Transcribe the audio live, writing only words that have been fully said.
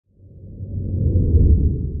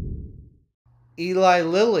Eli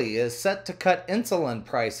Lilly is set to cut insulin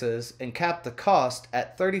prices and cap the cost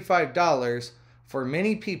at $35 for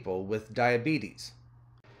many people with diabetes.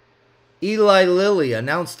 Eli Lilly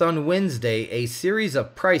announced on Wednesday a series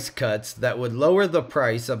of price cuts that would lower the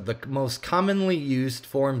price of the most commonly used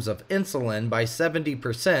forms of insulin by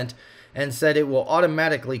 70% and said it will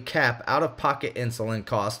automatically cap out-of-pocket insulin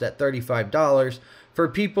cost at $35 for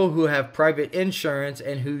people who have private insurance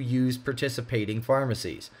and who use participating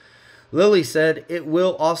pharmacies. Lilly said it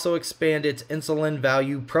will also expand its Insulin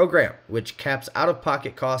Value Program, which caps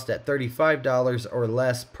out-of-pocket cost at $35 or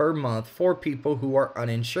less per month for people who are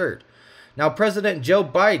uninsured. Now, President Joe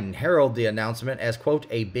Biden heralded the announcement as, quote,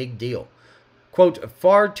 a big deal. Quote,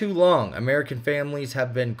 far too long, American families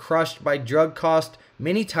have been crushed by drug costs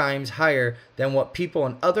many times higher than what people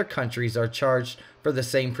in other countries are charged for the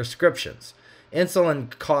same prescriptions.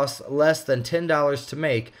 Insulin costs less than $10 to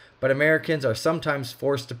make, but Americans are sometimes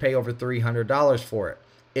forced to pay over $300 for it.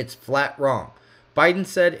 It's flat wrong, Biden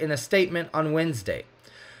said in a statement on Wednesday.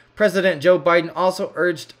 President Joe Biden also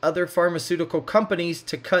urged other pharmaceutical companies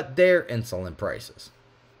to cut their insulin prices.